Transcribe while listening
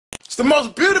The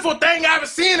most beautiful thing I've ever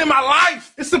seen in my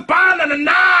life. It's a bond and a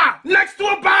nine. Next to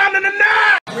a bond and a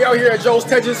nine. We out here at Joe's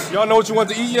Tetris. Y'all know what you want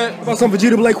to eat yet? How about some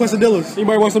Vegeta Blake quesadillas?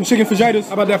 Anybody want some chicken fajitas?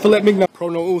 How about that filet mignon?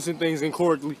 Prono oozing things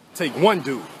incorrectly. Take one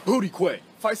dude. Booty quay.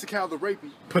 Fice-a-cow the rapey.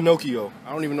 Pinocchio.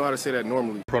 I don't even know how to say that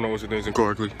normally. Prono oozing things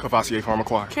incorrectly. Cavassier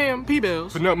Pharmaquai. Cam,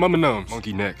 P-Bells. Panut Mama Nums.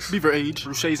 Monkey Necks. Beaver Age.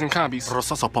 Ruches and Combis.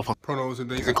 Prono oozing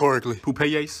things incorrectly.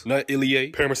 Poupeyes. Nut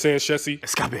Ilie. Parmesan Chessy.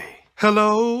 Escape.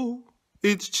 Hello.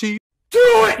 It's cheap. Do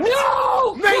it!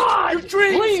 No! Make God, your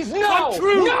dreams please, no! Come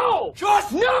true! No!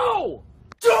 Just no!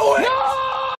 Do it!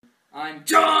 No! I'm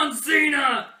John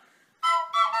Cena!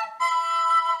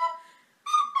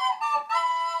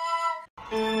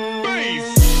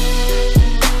 Please.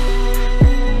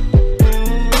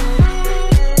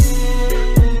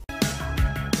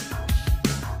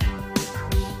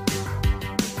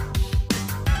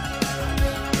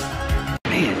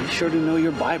 Man, you sure do know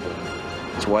your Bible.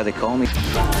 That's why they call me.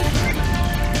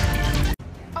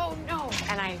 Oh no!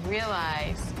 And I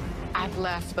realized I've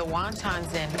left the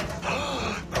wontons in.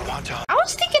 The wonton. I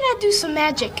was thinking I'd do some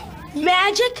magic.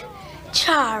 Magic?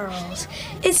 Charles,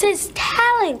 it says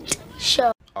talent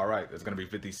show. All right, that's gonna be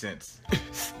 50 cents.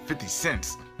 50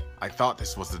 cents? I thought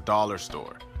this was the dollar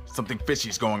store. Something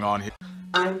fishy's going on here.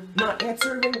 I'm not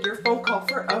answering your phone call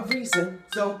for a reason,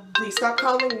 so please stop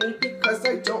calling me because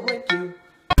I don't like you.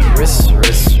 Wrist.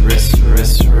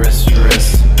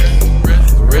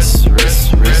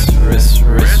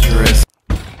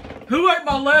 Who ate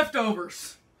my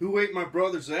leftovers? Who ate my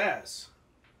brother's ass?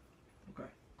 Okay.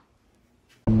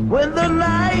 When the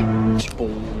light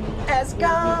has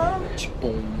gone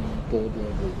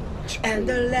and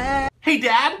the light. Hey,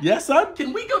 Dad. Yes, son?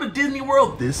 Can we go to Disney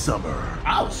World This summer.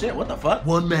 Oh shit! What the fuck?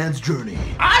 One man's journey.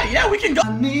 Ah, yeah, we can go.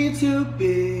 I need to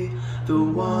be the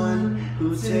one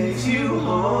who takes you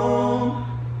home.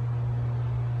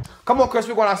 Come on, Chris,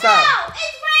 we're going outside. No,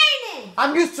 it's raining.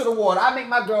 I'm used to the water. I make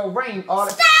my girl rain all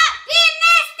the time. Stop being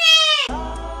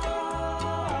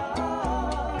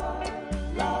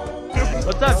nasty.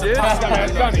 What's up,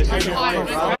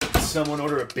 dude? Someone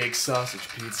order a big sausage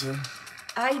pizza?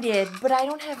 I did, but I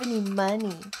don't have any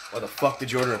money. Why the fuck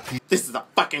did you order a pizza? This is a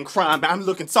fucking crime, man. I'm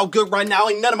looking so good right now.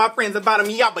 Ain't none of my friends inviting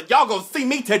me out, but y'all gonna see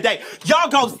me today. Y'all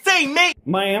gonna see me.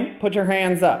 Ma'am, put your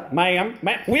hands up. Ma'am,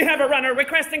 we have a runner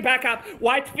requesting backup.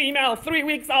 White female, 3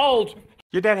 weeks old.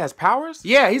 Your dad has powers?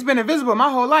 Yeah, he's been invisible my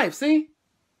whole life, see?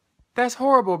 That's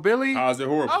horrible, Billy. How's it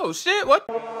horrible? Oh, shit, what?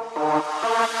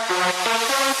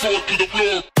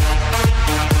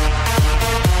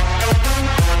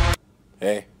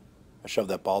 Hey, I shoved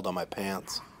that ball down my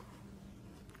pants.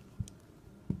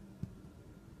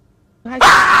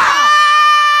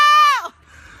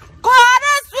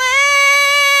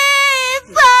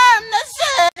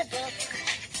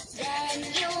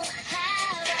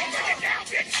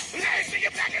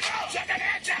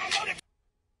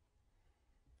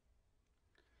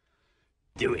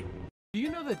 Do it. Do you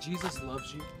know that Jesus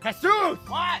loves you? Jesus!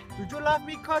 What? Did you love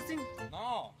me, cousin?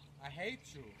 No, I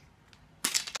hate you.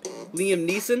 Liam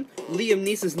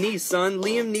Neeson's niece, son.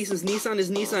 Liam Neeson's Nissan is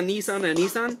Nissan and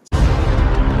Nissan.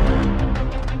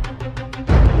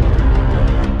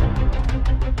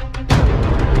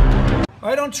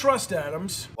 I don't trust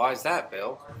Adams. Why is that,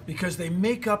 Bill? Because they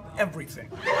make up everything.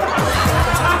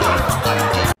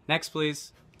 Next,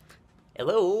 please.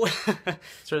 Hello.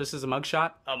 Sir, this is a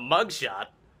mugshot? A mugshot?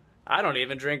 I don't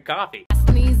even drink coffee. I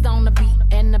sneezed on the beat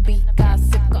and the beat got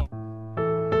sicker.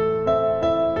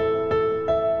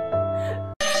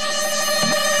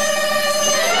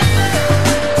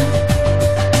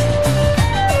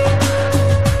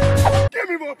 Give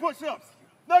me more push-ups.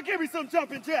 Now give me some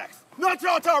jumping jacks. Not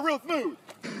y'all talk real smooth.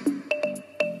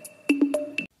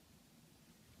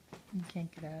 You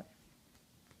can't get up.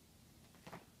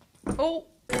 Oh.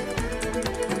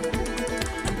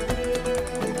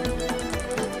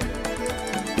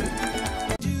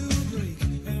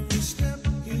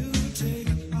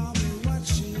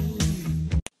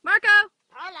 Marco.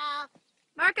 Hello.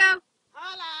 Marco.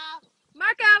 Hello.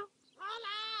 Marco.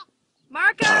 Hello.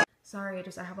 Marco. Sorry,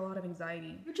 I have a lot of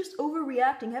anxiety. You're just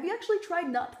overreacting. Have you actually tried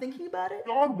not thinking about it?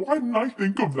 God, why didn't I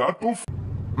think of that before?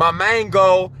 My main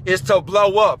goal is to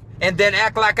blow up and then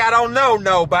act like I don't know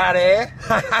nobody.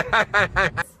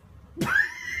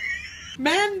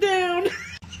 Man down.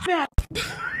 Do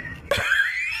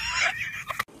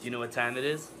you know what time it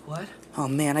is? What? Oh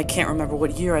man, I can't remember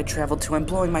what year I traveled to. I'm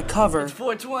blowing my cover. It's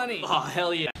 420. Oh,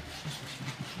 hell yeah.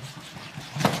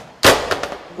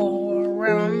 All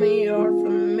around me are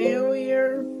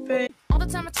familiar faces. All the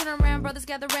time I turn around, brothers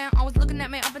gather round, always looking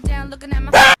at me up and down, looking at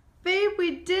my. Babe, we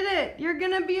did it. You're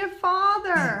gonna be a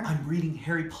father. I'm reading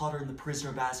Harry Potter and the Prisoner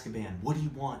of Azkaban. What do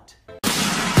you want?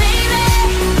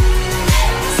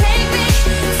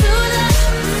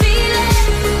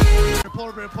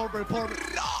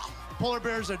 Polar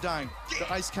bears are dying.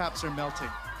 The ice caps are melting.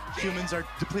 Humans are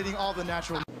depleting all the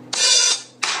natural...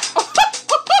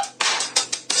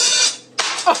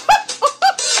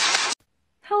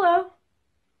 Hello.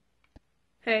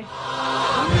 Hey.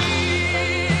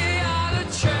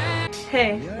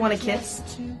 Hey, want a kiss?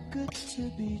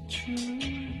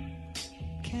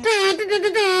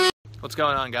 What's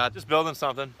going on, God? Just building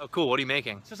something. Oh, cool. What are you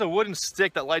making? It's just a wooden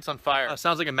stick that lights on fire. Oh,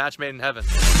 sounds like a match made in heaven.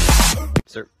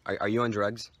 Sir, are you on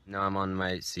drugs? No, I'm on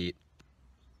my seat.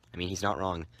 I mean, he's not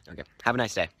wrong. Okay, have a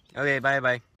nice day. Okay,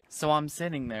 bye-bye. So I'm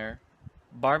sitting there,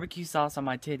 barbecue sauce on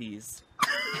my titties.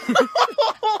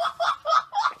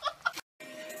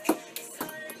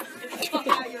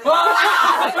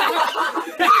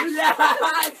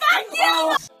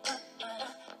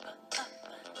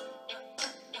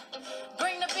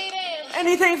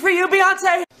 Anything for you,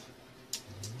 Beyonce?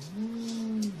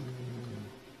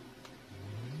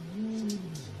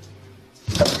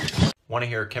 Want to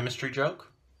hear a chemistry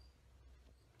joke?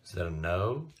 Is that a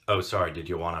no? Oh, sorry, did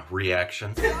you want a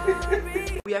reaction?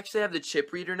 We actually have the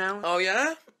chip reader now. Oh,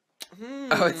 yeah?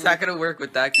 Oh, it's not gonna work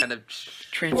with that kind of...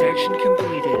 Transaction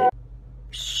completed.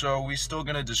 So we still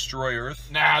gonna destroy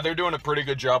Earth? Nah, they're doing a pretty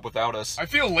good job without us. I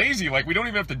feel lazy, like we don't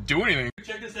even have to do anything.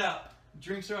 Check this out.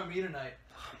 Drinks are on me tonight.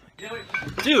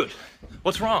 Dude,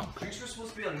 what's wrong? Drinks were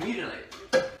supposed to be on me tonight.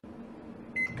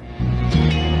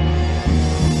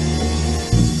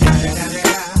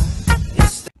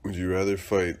 Would you rather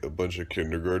fight a bunch of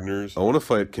kindergartners? I want to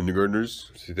fight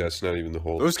kindergartners. See, that's not even the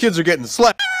whole... Those kids are getting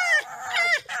slapped.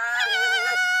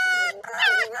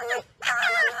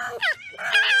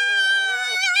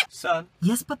 Son?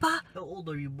 Yes, Papa? How old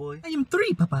are you, boy? I am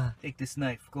 3, Papa. Take this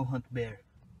knife, go hunt bear.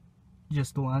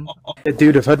 Just one?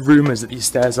 Dude, I've heard rumours that these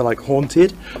stairs are like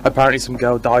haunted. Apparently some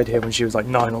girl died here when she was like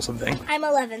 9 or something. I'm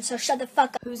 11, so shut the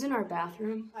fuck up. Who's in our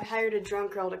bathroom? I hired a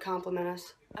drunk girl to compliment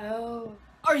us. Oh.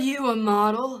 Are you a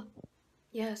model?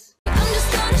 Yes. I'm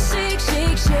just gonna shake,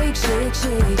 shake, shake, shake,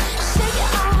 shake. Shake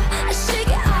it off, shake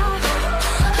it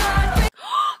off.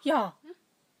 야,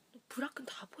 너 브라큰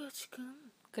다 보여 지금.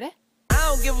 그래? I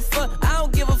don't give a fuck, I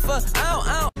don't give a fuck,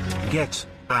 I don't. Get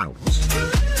out.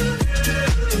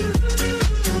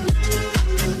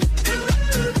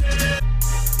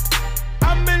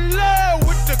 I'm in love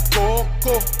with the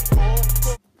coco.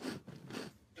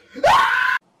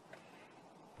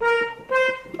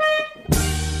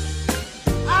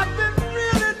 I've been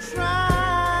really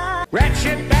trying.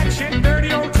 Ratchet, batshit,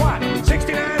 dirty old twat.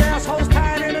 69 assholes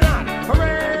tied in a knot.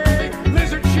 Hooray!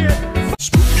 Lizard shit.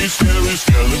 Spooky, scary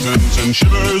skeletons and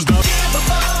shivers down. Give a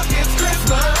fuck, it's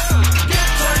Christmas. Get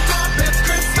turned up, it's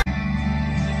Christmas.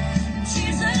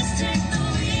 Jesus, take the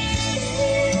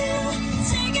wheel.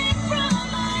 Take it from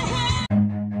my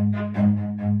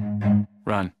hand.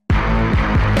 Run.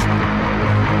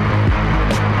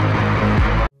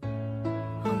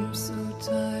 I'm so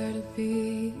tired of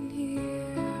being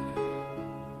here.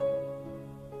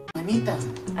 Anita.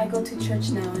 I go to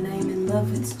church now and I am in love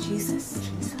with Jesus.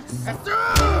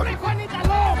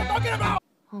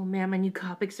 Oh man, my new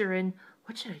copics are in.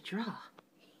 What should I draw?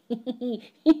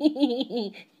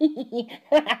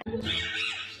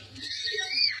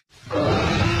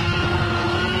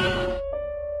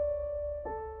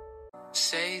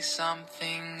 Say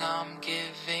something, I'm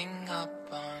giving up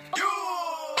on you.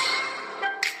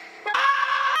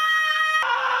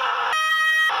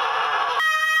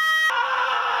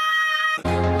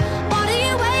 What are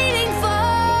you waiting for?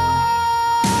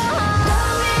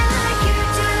 Love me like you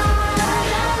do.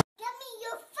 Give me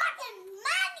your fucking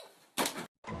money.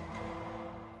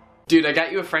 Dude, I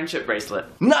got you a friendship bracelet.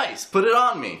 Nice! Put it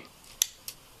on me.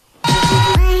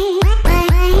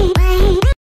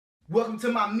 Welcome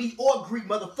to my meet or greet,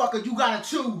 motherfucker. You gotta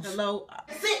choose. Hello.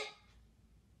 That's it.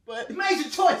 But you made your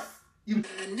choice. And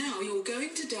now you're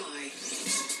going to die.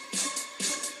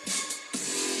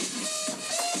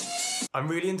 I'm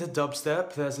really into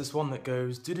dubstep. There's this one that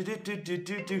goes do do do do do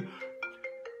do do.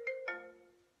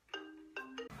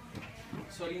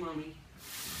 Sorry, mommy.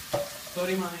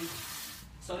 Sorry, mommy.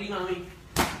 Sorry, mommy.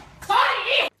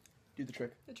 Do the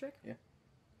trick. The trick? Yeah.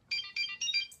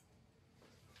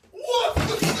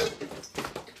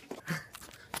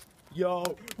 Yo,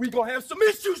 we gonna have some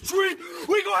issues, Tree!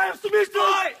 We gonna have some issues!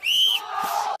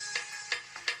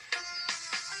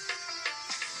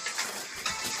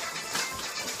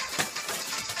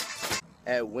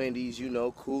 At Wendy's, you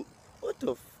know, cool. What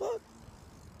the fuck?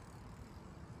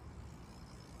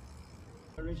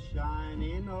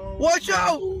 Watch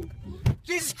out!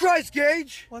 Jesus Christ,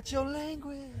 Gage! What's your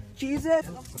language? Jesus!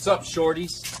 What's up,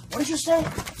 shorties? What did you say?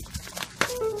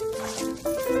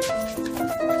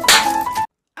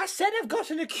 I said I've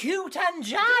got an acute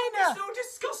angina! It's so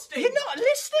disgusting! You're not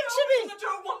listening to me! I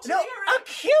don't want to no, hear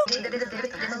it!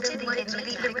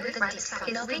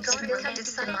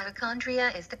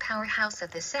 Mitochondria is the powerhouse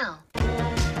of the cell.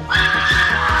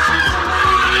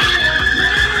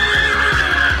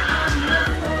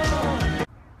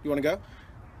 You wanna go?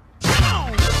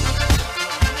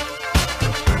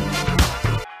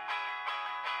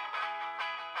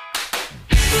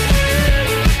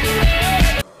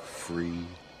 Free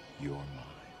your mind.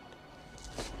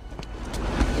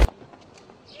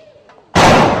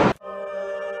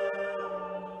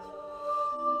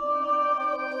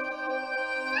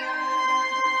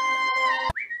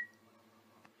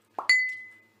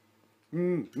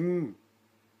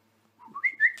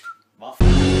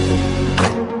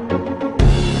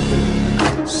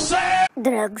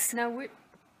 Drugs. No,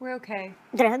 we're okay.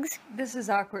 Drugs. This is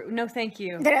awkward. No, thank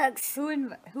you. Drugs. Who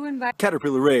invited?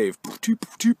 Caterpillar rave.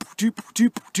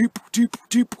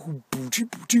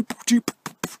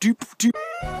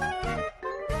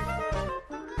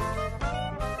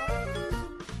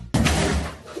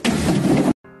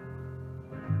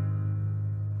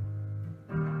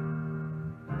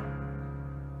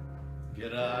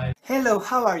 Hello,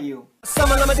 how are you?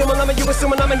 Someone I'm a demon, you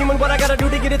assuming I'm a human. What I gotta do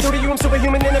to get it through to you? I'm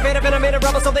superhuman, innovative, and I made a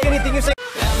rebel, so that anything you say.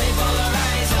 Help me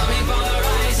polarize, help me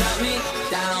polarize, help me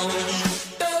down.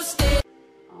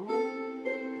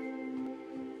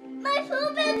 My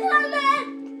poop is coming!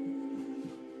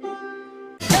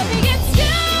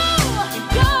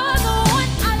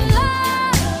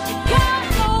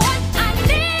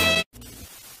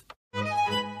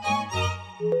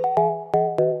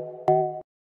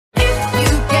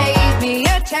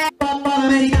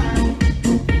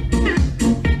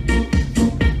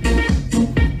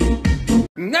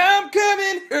 Now I'm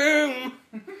coming home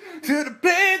to the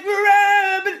place where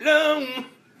I belong.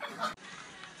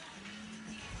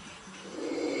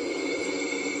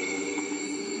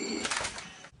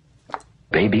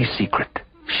 Baby secret,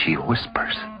 she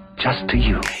whispers, just to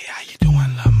you. Hey, how you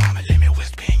doing, love mama? Let me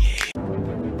whisper in your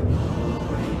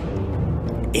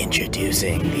ear.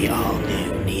 Introducing the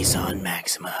all-new Nissan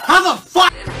Maxima. How the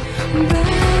fuck?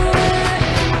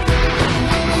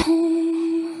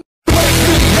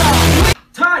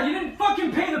 Todd, you didn't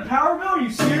fucking pay the power bill? Are you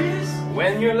serious?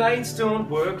 When your lights don't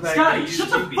work like Scotty, they shut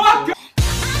used the to fuck be. up!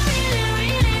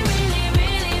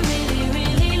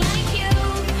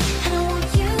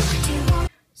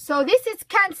 So this is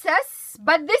Kansas,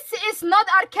 but this is not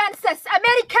Arkansas.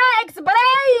 America,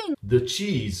 explain! The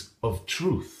cheese of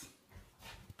truth.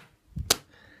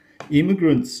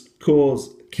 Immigrants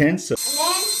cause cancer. And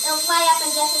then they'll fly up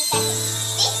in just a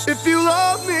second. If you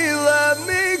love me, let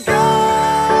me go.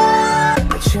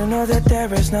 But you know that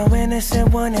there is no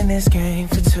innocent one in this game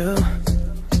for two.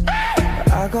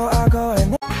 I go,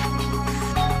 and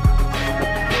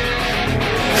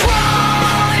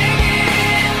crawling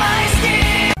in my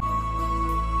skin.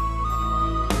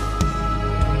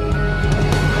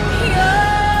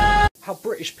 How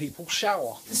British people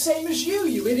shower. The same as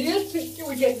you idiot.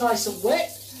 We get nice and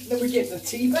wet, and then we get the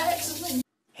tea bags and then...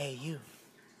 Hey, you.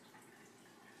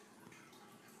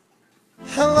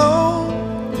 Hello.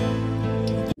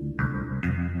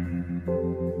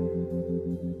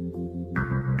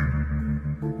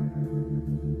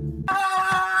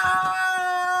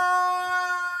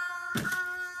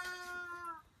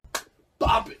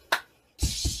 Bop it.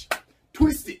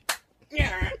 Twist it.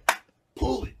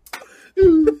 Pull it.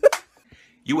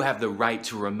 You have the right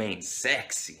to remain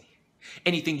sexy.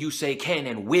 Anything you say can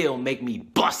and will make me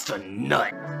bust a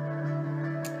nut.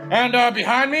 And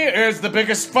behind me is the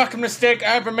biggest fucking mistake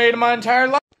I ever made in my entire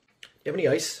life. You have any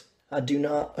ice? I do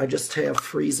not. I just have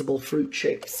freezable fruit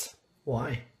chips.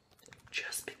 Why?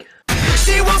 Just because.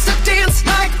 She wants to dance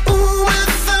like Uma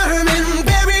Thurman.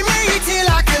 Bury me till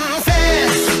I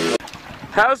confess.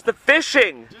 How's the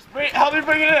fishing? Just wait, help me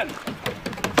bring it in.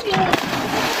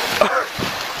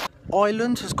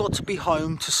 Ireland has got to be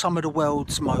home to some of the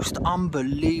world's most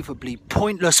unbelievably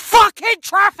pointless fucking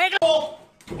traffic. Oh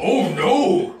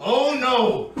no! Oh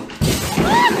no!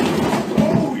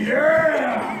 Oh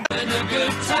yeah! Having a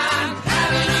good time,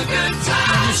 having a good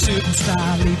time. Shooting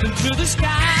star leaping through the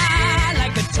sky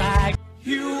like a tiger.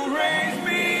 You raise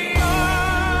me up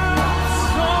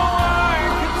so I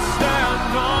can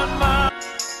stand on my.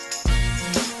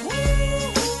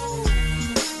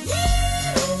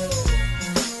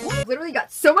 literally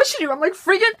got so much to do. I'm like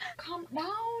freaking. Calm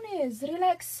down, is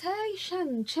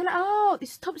relaxation. Chill out.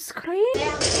 Stop screaming.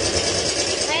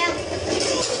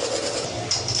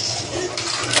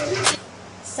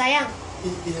 Sayang.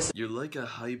 You're like a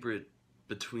hybrid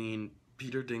between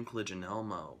Peter Dinklage and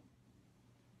Elmo.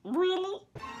 Really?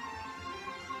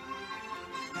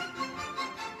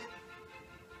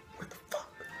 Where the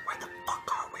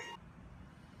fuck are we?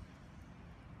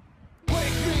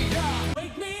 Wake me up!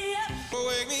 Wake me up!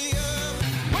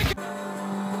 Wake me up!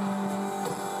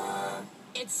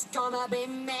 It's gonna be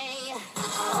me.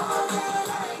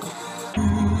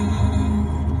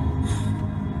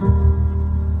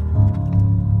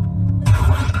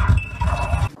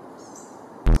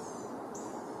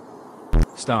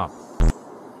 Stop.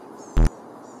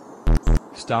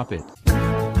 Stop it.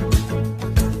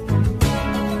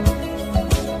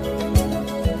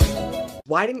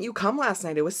 Why didn't you come last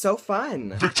night? It was so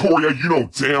fun. Victoria, you know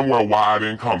damn well why I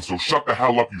didn't come, so shut the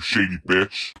hell up, you shady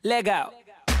bitch. Leg out.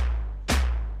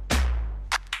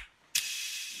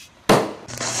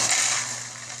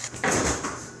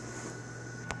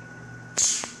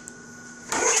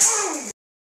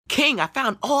 King, I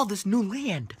found all this new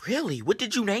land. Really? What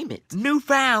did you name it?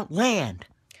 Newfound land.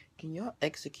 Can y'all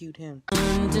execute him?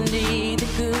 Underneath the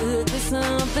good, there's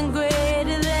something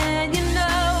greater than you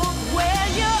know. Where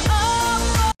you're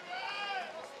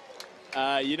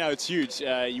You know, it's huge.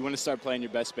 You want to start playing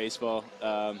your best baseball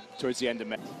towards the end of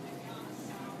May.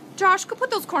 Josh, go put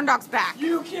those corn dogs back.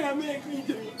 You can't make me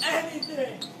do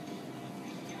anything.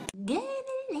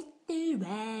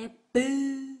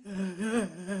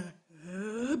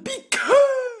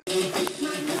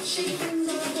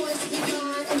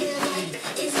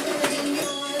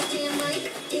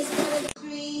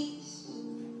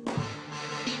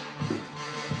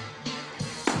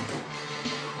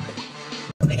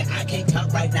 I can't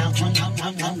talk right now.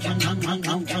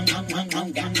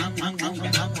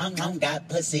 Got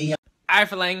pussy.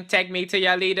 Eiffeling, take me to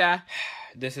your leader.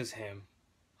 This is him.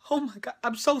 Oh my god,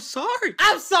 I'm so sorry.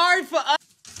 I'm sorry for us.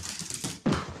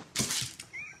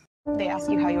 They ask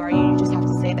you how you are, you just have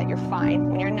to say that you're fine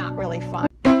when you're not really fine.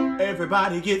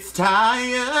 Everybody gets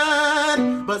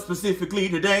tired, but specifically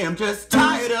today I'm just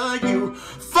tired of you.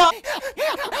 Fuck.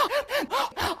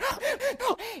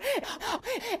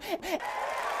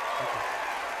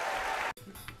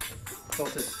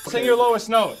 Sing your lowest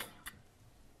note.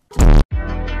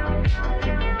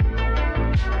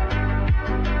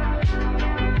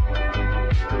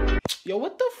 Yo,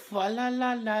 what the fuck? La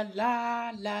la la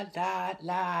la la la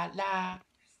la la.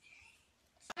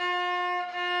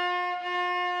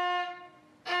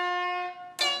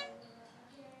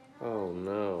 Oh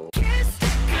no.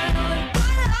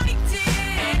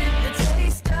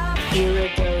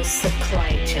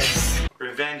 Iridocyclitis.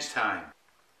 Revenge time.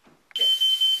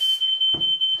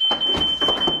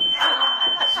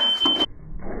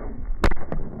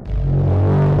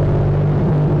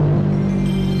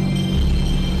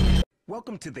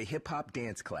 Welcome to the hip hop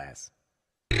dance class.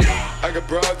 I got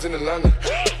broads in Atlanta,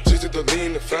 just to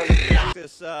lean the family.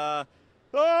 This,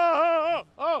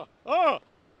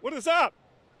 what is up?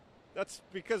 That's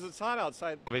because it's hot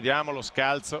outside. Vediamo lo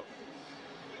scalzo.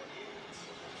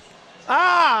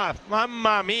 Ah,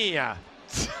 mamma mia.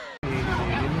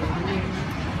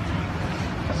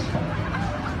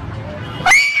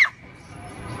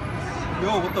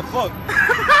 Yo, what the fuck?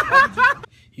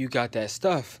 You got that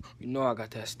stuff. You know I got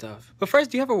that stuff. But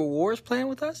first, do you have a rewards plan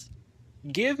with us?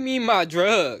 Give me my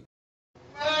drug.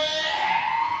 Turn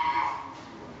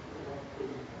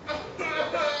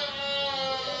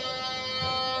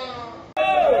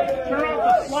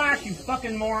off the flash, you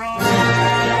fucking moron!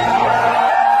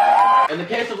 In the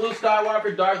case of Luke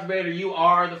Skywalker, Darth Vader, you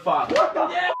are the father. What the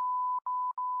fuck?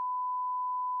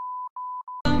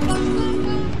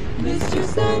 Mr.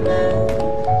 Sandman,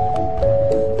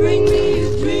 bring me a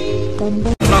dream. I'm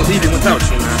not leaving without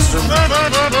you, Master.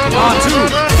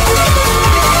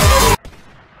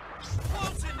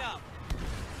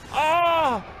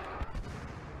 Ah!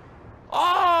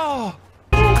 Oh!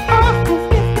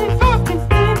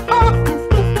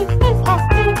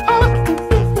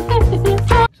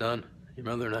 Son, your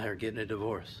mother and I are getting a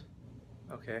divorce.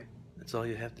 Okay. That's all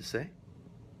you have to say?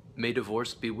 May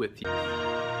divorce be with you.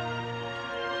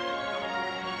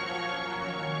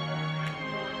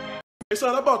 Hey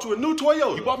son, I bought you a new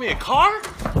Toyota. You bought me a car?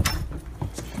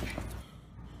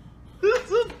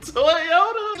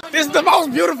 Toyota? This is the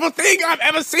most beautiful thing I've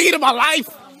ever seen in my life.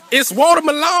 It's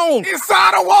watermelon.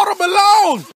 Inside a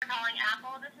watermelon.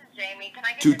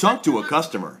 To talk to a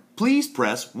customer, please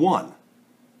press 1.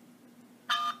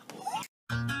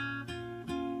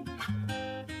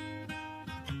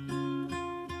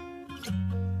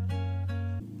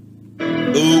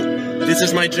 This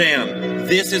is my jam.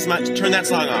 This is my... Turn that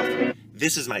song off.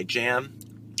 This is my jam.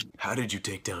 How did you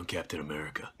take down Captain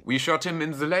America? We shot him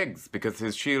in the legs because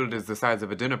his shield is the size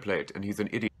of a dinner plate and he's an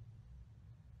idiot.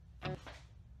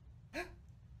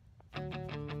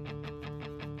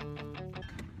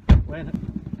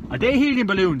 Are they helium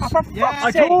balloons? Yeah,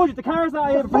 I told you the cars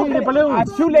are helium balloons.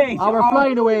 It's too late. Oh, we're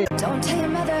flying away. Don't tell your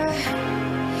mother.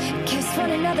 Kiss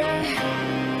one another.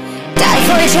 Die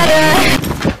for each other.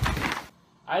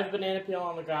 I have banana peel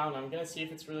on the ground. I'm gonna see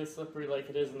if it's really slippery like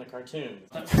it is in the cartoons.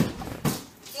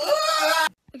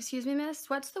 Excuse me, miss.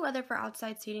 What's the weather for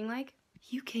outside seating like?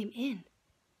 You came in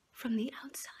from the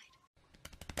outside.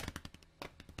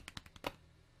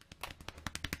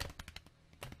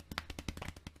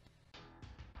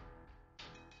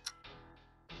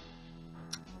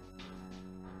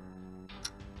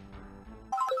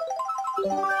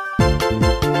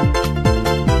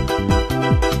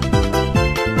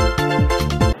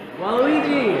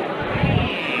 Waluigi!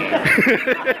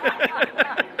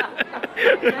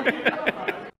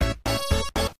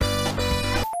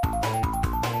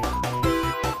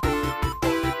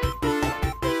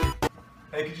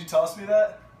 Hey, could you toss me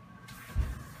that?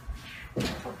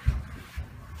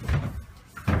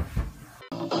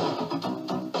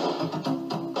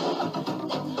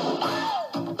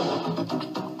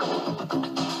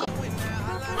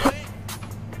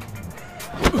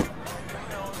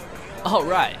 All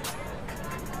right.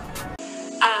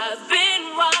 I've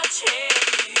been watching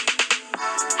you.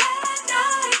 And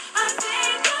I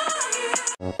think of you.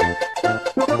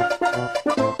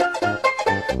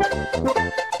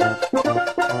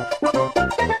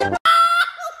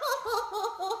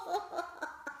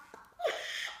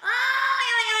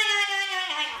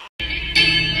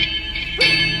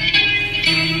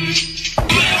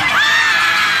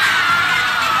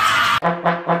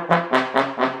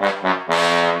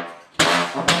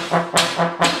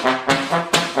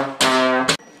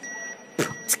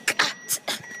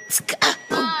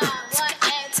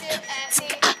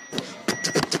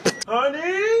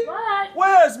 Honey? What?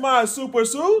 Where's my super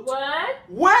suit? What?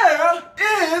 Where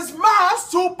is my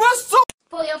super suit?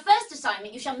 For your first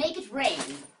assignment, you shall make it rain.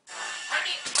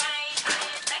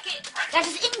 That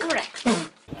is incorrect.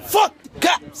 Fuck the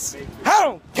cops! I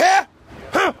don't care!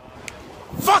 Huh.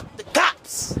 Fuck the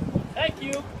cops! Thank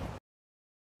you.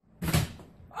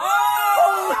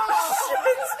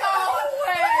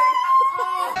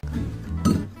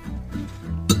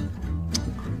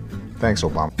 Thanks,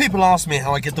 Obama. People ask me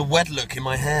how I get the wet look in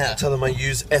my hair. I tell them I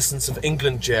use Essence of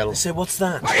England gel. They say, what's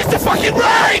that? It's the fucking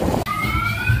rain!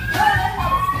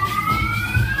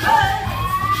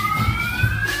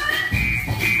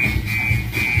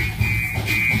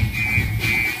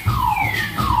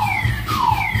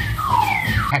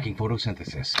 Hacking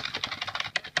photosynthesis.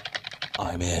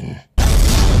 I'm in.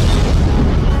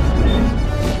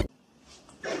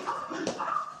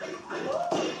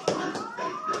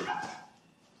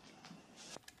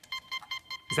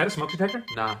 Is that a smoke detector?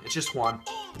 Nah, it's just one.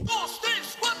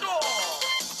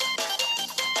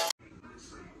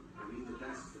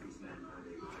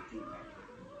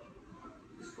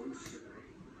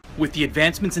 With the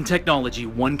advancements in technology,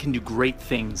 one can do great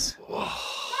things. Mom,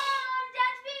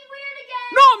 Dad's being weird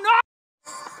again. No, I'm not!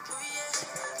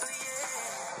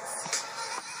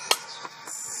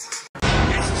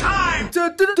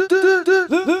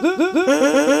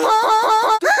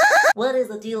 What is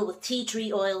the deal with tea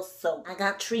tree oil soap? I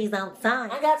got trees outside.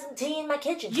 I got some tea in my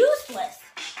kitchen. Useless.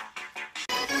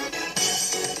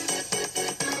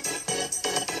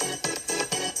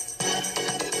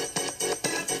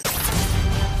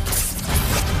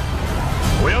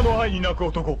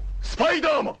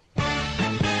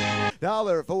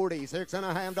 $1.46 and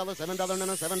a half, $7 and a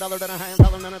 $7 and a half,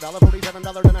 $1 and a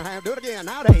 $47 and a half. Do it again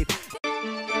nowadays.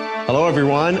 Hello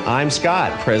everyone, I'm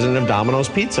Scott, president of Domino's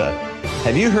Pizza.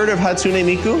 Have you heard of Hatsune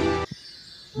Miku?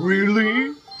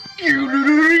 Really?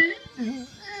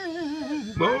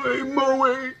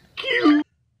 My cute.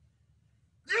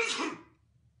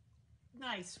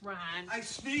 Nice, Ron. I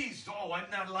sneezed. Oh, I'm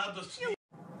not allowed to sneeze.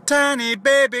 Tiny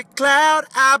baby cloud,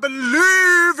 I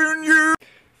believe in you.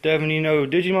 Devin, you know,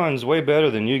 Digimon's way better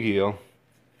than Yu-Gi-Oh!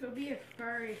 Go be a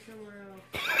furry somewhere else.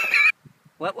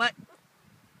 What?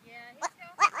 Yeah, he's so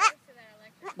close to that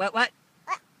electric. What?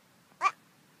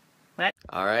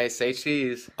 Alright, say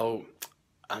cheese. Oh,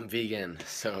 I'm vegan,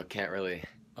 so I can't really.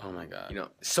 Oh my god. You know,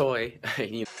 soy.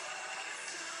 You know.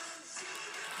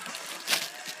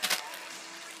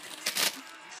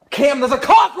 Cam, there's a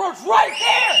cockroach right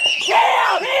there!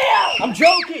 Cam! I'm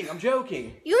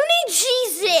joking. You need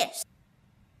Jesus!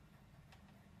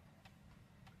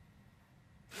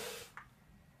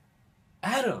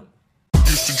 Adam.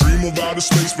 This to dream of outer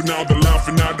space, but now they're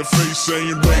laughing at the face,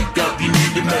 saying, wake up, you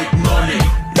need to make money.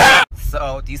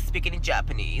 So, do you speak any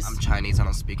Japanese? I'm Chinese, I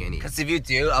don't speak any. Cause if you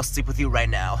do, I'll sleep with you right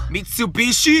now.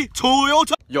 Mitsubishi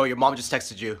Toyota. Yo, your mom just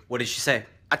texted you. What did she say?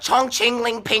 A chong ching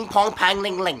ling ping pong pang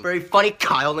ling ling. Very funny,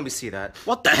 Kyle. Let me see that.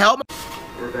 What the hell?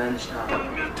 Revenge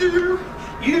time. Do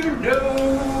you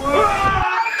know?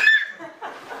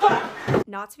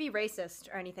 Not to be racist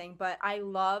or anything, but I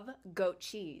love goat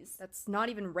cheese. That's not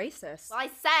even racist. Well, I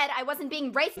said I wasn't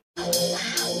being racist.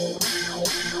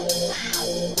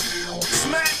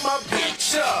 Smack my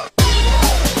bitch up.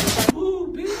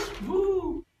 Woo, bitch,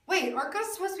 woo. Wait, aren't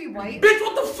ghosts supposed to be white? Bitch,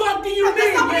 what the fuck do you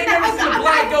mean? You ain't never seen a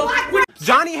black ghost.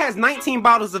 Johnny has 19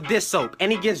 bottles of dish soap, and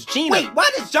he gives Gina. Wait,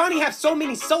 why does Johnny have so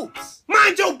many soaps?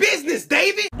 Mind your business,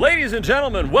 David! Ladies and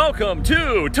gentlemen, welcome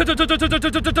to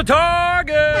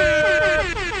Target!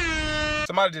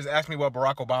 Somebody just asked me what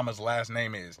Barack Obama's last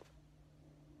name is.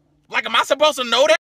 Like, am I supposed to know that?